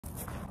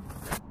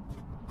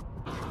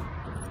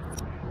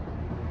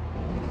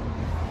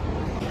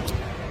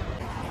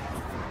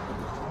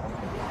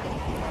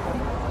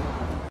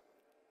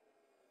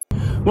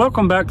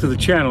Welcome back to the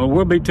channel.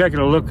 We'll be taking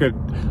a look at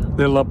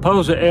the La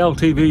Posa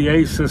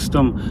LTVA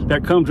system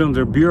that comes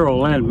under the Bureau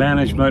of Land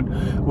Management.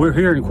 We're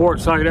here in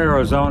Quartzsite,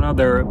 Arizona.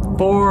 There are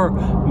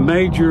 4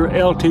 major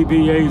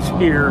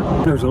LTVAs here.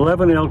 There's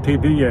 11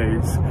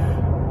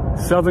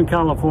 LTVAs, Southern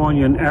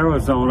California and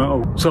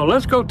Arizona. So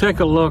let's go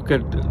take a look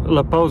at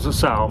La Posa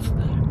South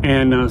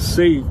and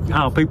see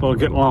how people are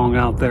getting along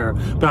out there.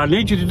 But I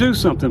need you to do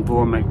something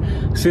for me.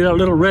 See that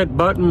little red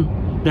button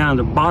down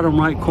the bottom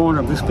right corner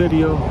of this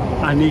video?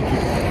 I need you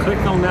to click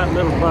on that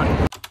little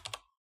button.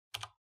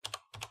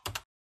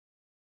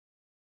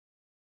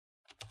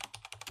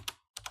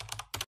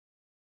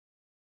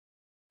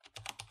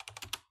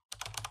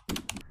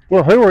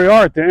 Well, here we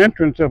are at the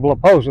entrance of La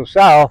Posa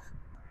South,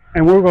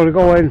 and we're going to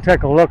go ahead and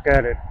take a look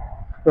at it.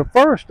 But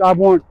first, I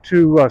want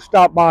to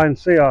stop by and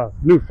see a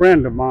new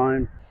friend of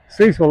mine,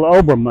 Cecil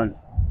Oberman.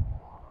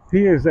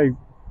 He is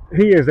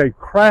a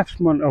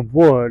craftsman of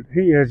wood.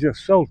 He is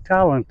just so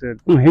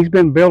talented. He's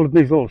been building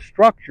these little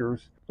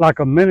structures like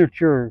a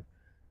miniature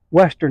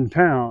western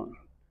town.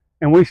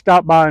 And we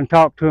stopped by and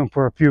talked to him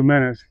for a few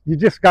minutes. You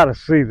just got to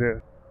see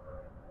this.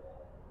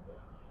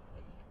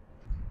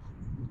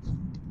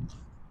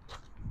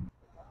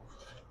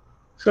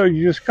 So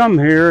you just come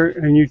here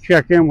and you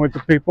check in with the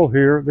people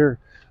here. They're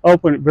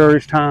open at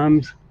various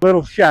times.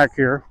 Little shack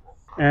here,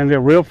 and they're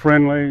real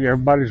friendly.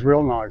 Everybody's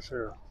real nice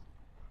here.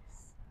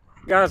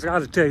 Guys, I got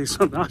to tell you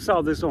something. I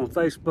saw this on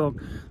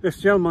Facebook. This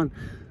gentleman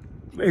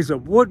is a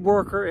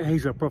woodworker.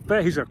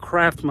 He's a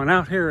craftsman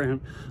out here in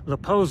La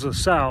Posa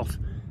South,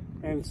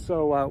 and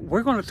so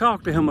we're going to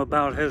talk to him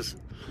about his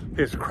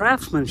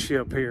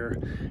craftsmanship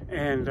here,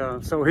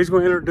 and so he's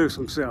going to introduce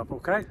himself.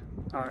 Okay,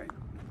 all right.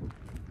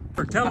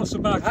 Tell us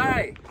about you.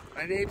 Hi,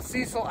 my name's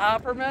Cecil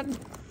Opperman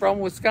from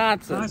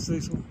Wisconsin. Hi,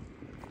 Cecil.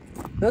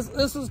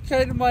 This is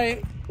kind of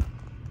my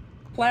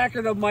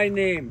placard of my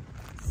name.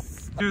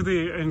 Do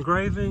the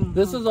engraving?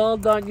 This is all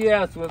done,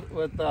 yes,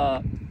 with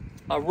a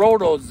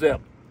roto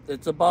zip.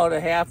 It's about a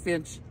 1/2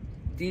 inch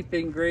deep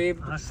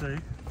engraved. I see.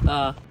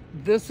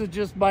 This is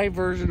just my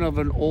version of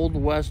an old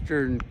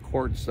Western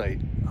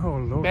quartzsite. Oh,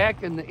 Lord.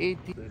 Back in the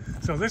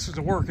 18th. So this is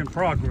a work in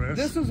progress.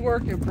 This is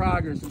work in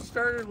progress. It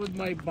started with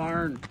my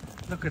barn.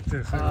 Look at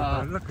this,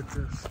 everybody. Look at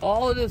this.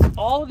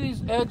 All of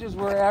these edges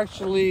were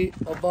actually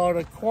about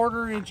a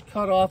 1/4 inch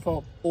cut off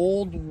of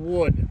old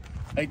wood.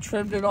 I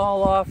trimmed it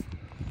all off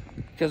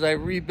because I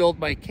rebuilt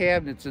my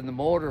cabinets in the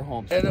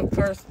motorhomes. And of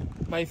course,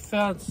 my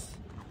fence,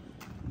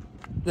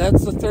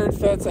 that's the 3rd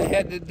fence. I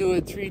had to do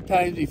it 3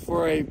 times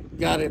before I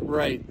got it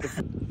right.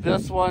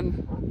 This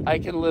one, I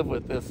can live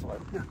with this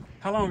one.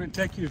 How long did it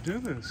take you to do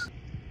this?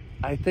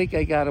 I think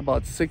I got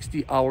about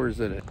 60 hours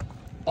in it.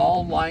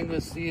 All lined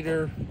with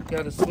cedar.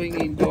 Got a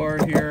swinging door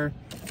here.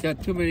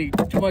 Got too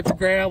much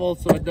gravel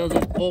so it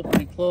doesn't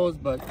open and close,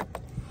 but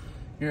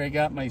here I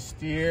got my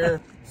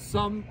steer.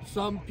 Some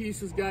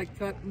pieces got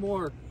cut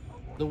more.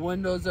 The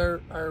windows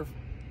are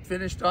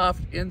finished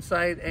off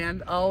inside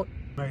and out.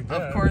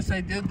 Of course,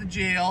 I did the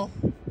jail.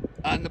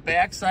 On the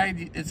back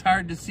side, it's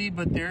hard to see,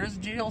 but there's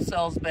jail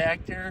cells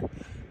back there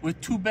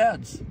with 2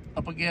 beds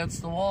up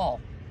against the wall.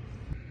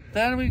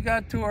 Then we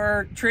got to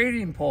our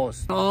trading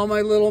post. All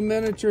my little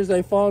miniatures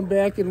I found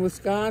back in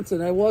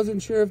Wisconsin. I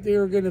wasn't sure if they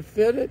were going to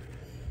fit it,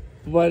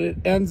 but it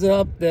ends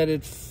up that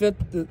it fit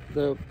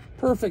the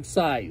perfect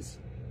size.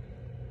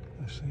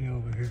 Let's see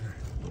over here.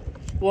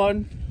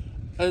 One,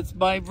 it's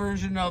my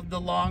version of the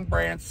Long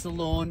Branch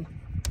Saloon.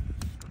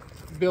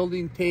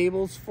 Building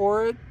tables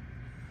for it.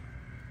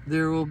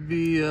 There will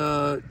be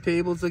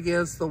tables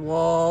against the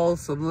wall,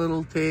 some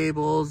little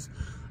tables,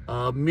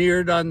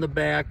 mirrored on the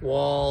back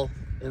wall,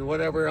 and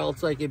whatever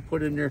else I can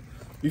put in there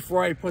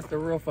before I put the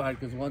roof on,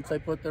 because once I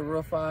put the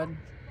roof on,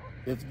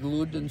 it's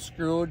glued and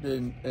screwed,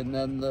 and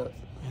then and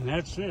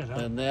that's it. Huh?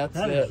 And that's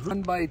it.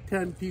 1 by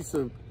 10 piece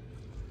of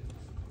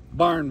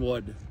barn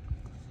wood.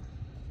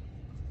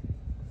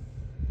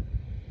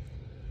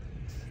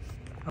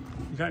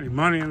 You got any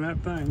money in that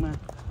thing, man?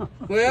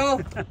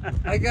 Well,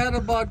 I got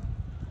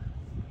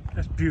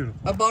that's beautiful.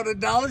 About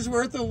 $1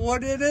 worth of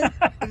wood in it,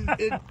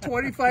 and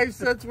 25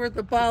 cents worth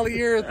of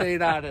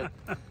polyurethane on it.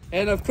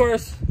 And of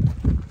course,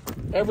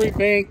 every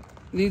bank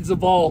needs a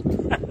vault.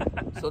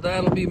 So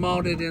that'll be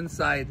mounted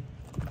inside.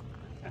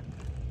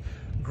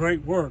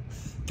 Great work.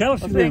 Tell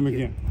us your name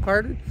again.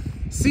 Pardon?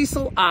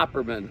 Cecil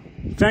Opperman.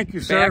 Thank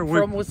you, sir. Back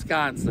from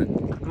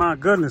Wisconsin. My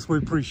goodness, we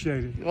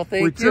appreciate it. Well,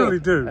 thank you. We truly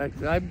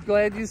do. I'm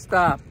glad you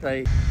stopped.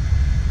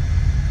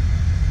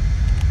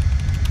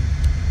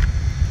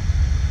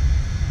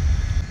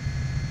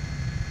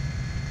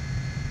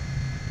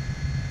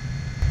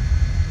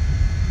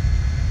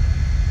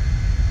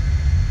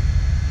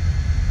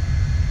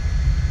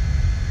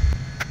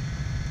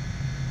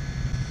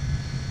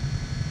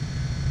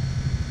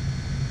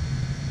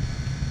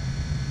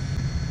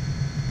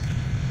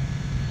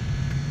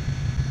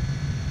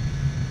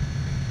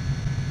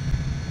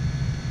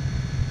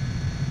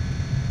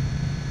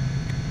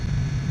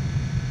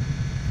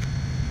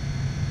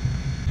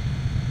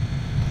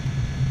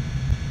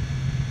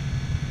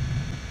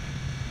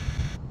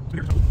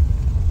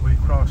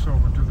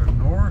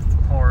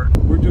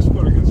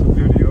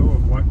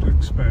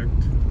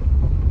 expect,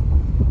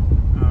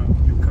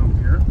 you come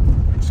here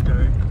and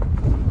stay.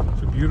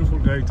 It's a beautiful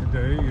day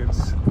today.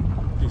 It's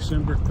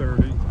December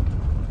 30.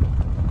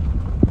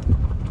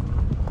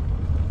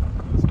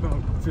 It's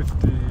about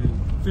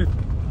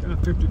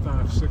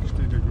 55,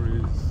 60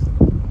 degrees.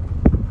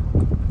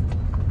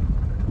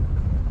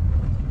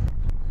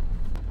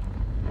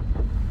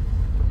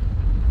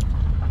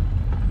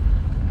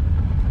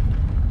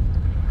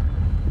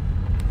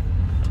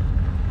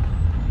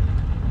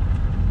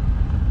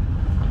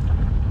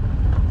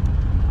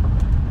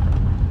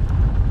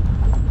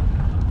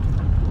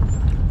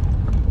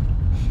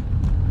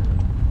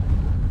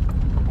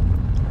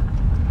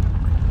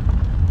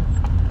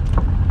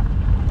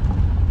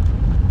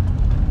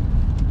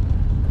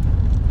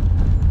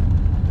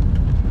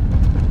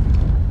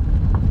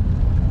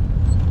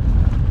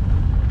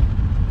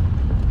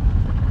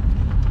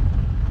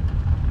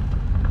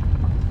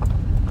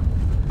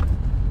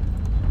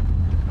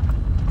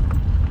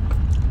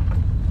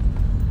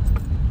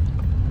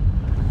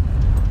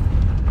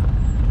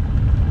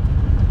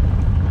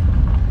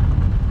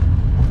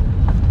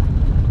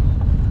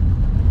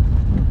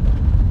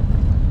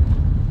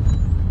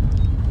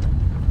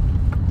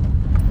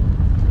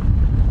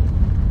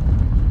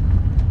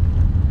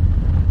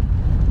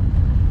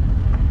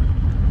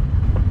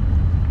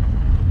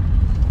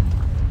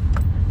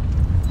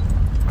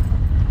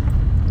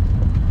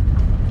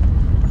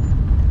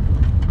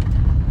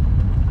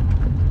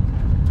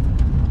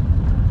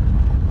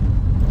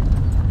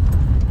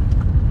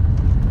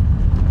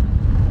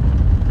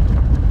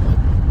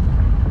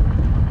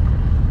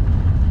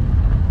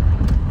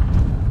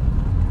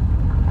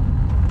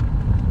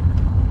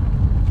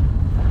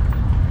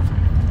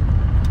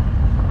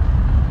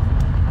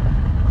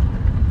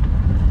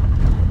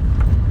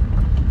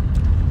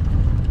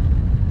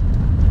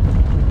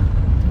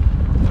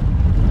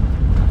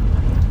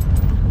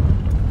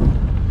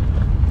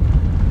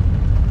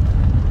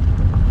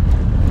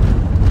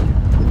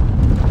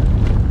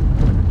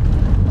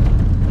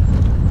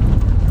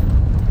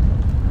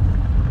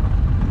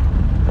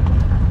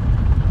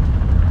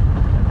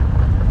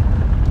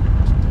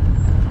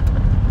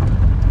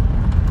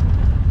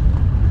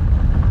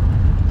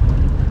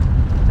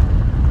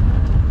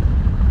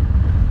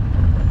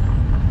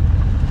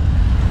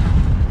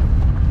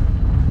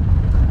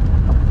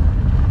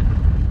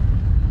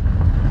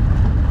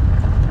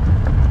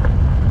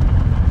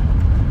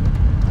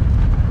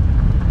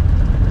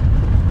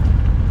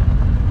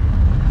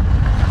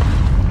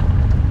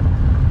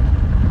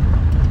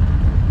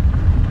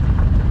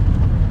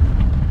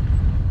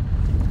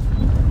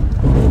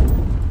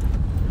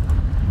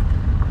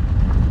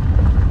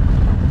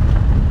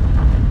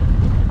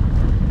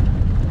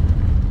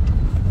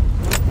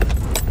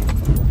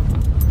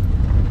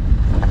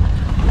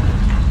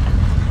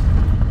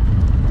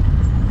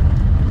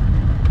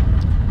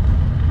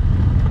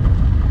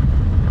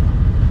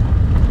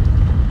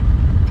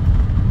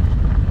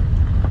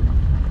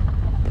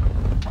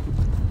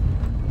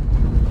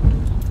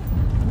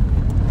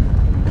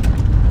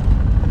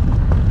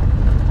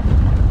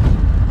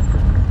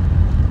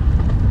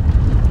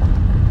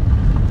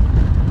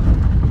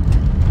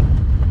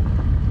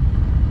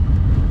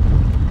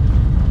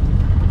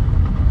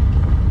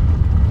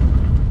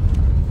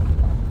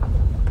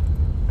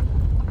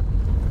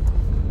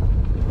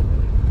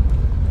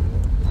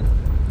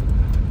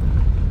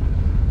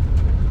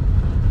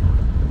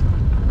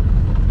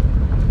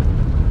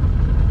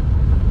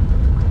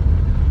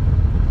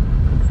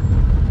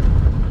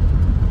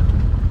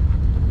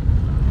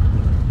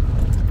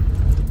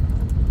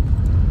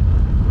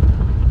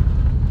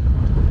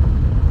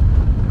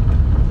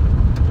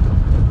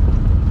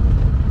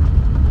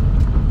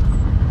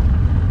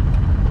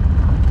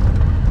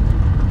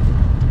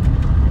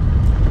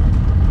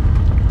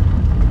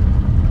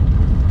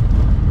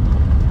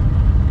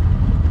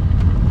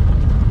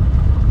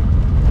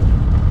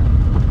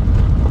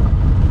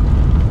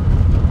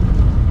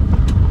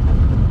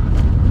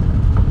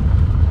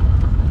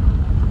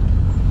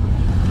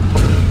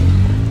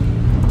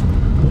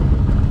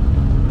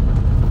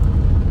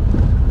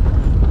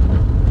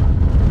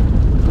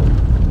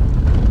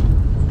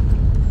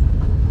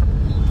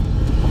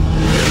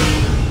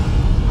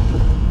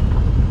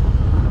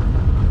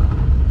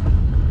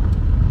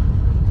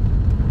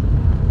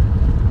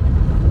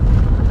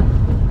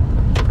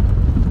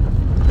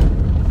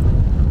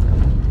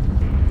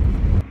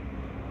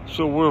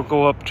 So we'll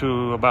go up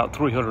to about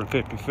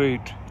 350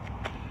 feet.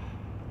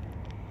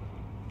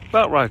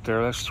 About right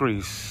there, that's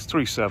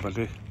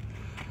 370.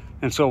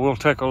 And so we'll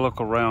take a look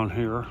around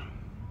here.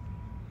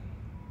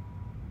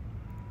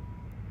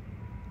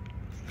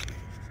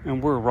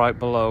 And we're right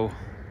below.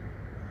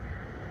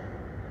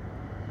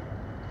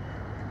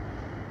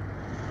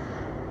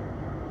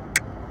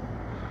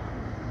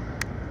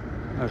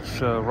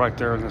 That's right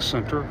there in the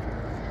center.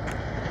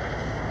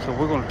 So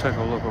we're going to take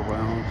a look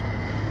around.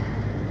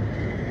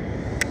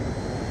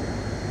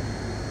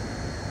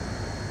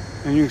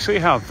 And you can see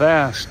how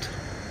vast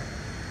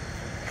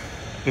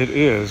it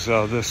is,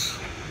 this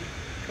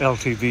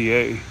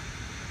LTVA.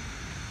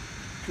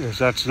 is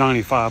that's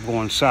 95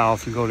 going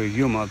south. You go to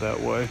Yuma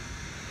that way.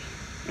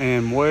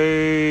 And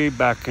way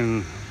back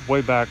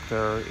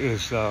there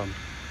is La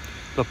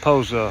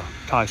Posa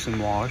Tyson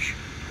Wash.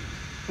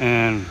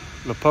 And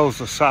La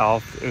Posa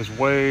South is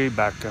way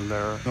back in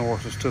there.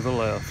 North is to the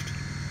left.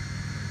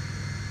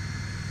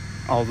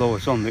 Although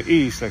it's on the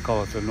east, they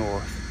call it the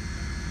north.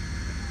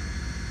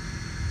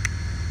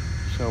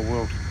 So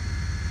we'll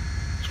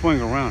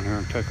swing around here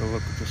and take a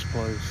look at this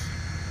place.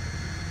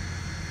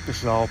 This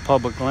is all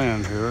public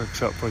land here,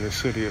 except for the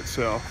city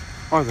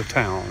itself, or the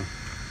town.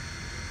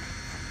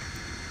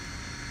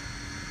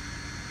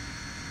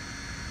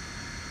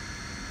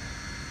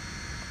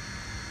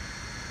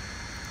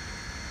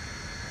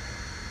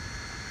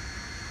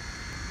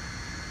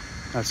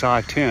 That's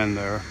I-10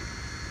 there.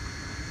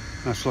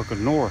 That's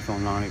looking north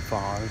on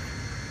 95.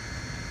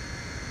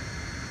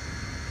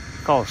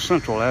 It's called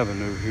Central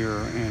Avenue here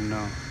in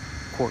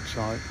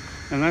Quartzsite.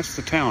 And that's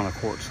the town of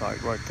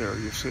Quartzsite right there,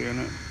 you're seeing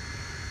it.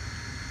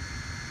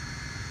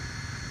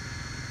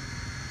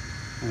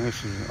 And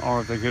this is,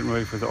 they're getting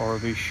ready for the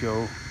RV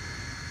show.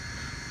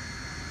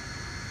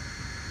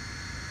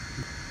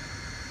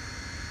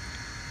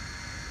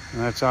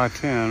 And that's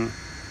I-10,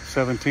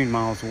 17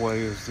 miles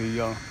away is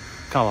the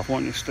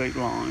California state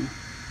line.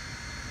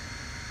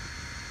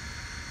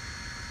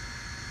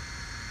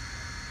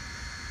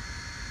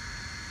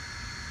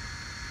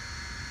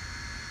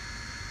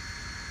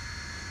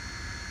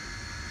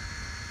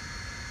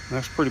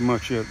 That's pretty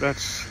much it.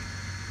 That's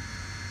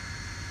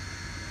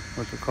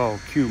what they call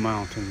Q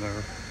Mountain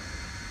there.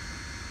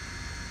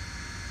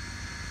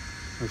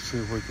 Let's see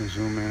if we can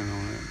zoom in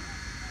on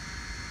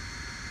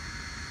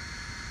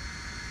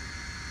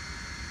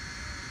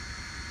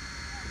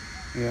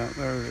it. Yeah,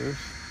 there it is.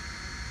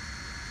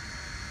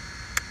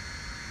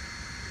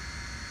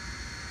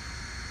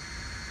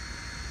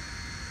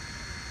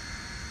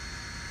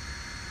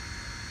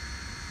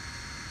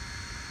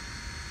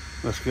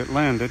 Let's get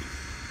landed.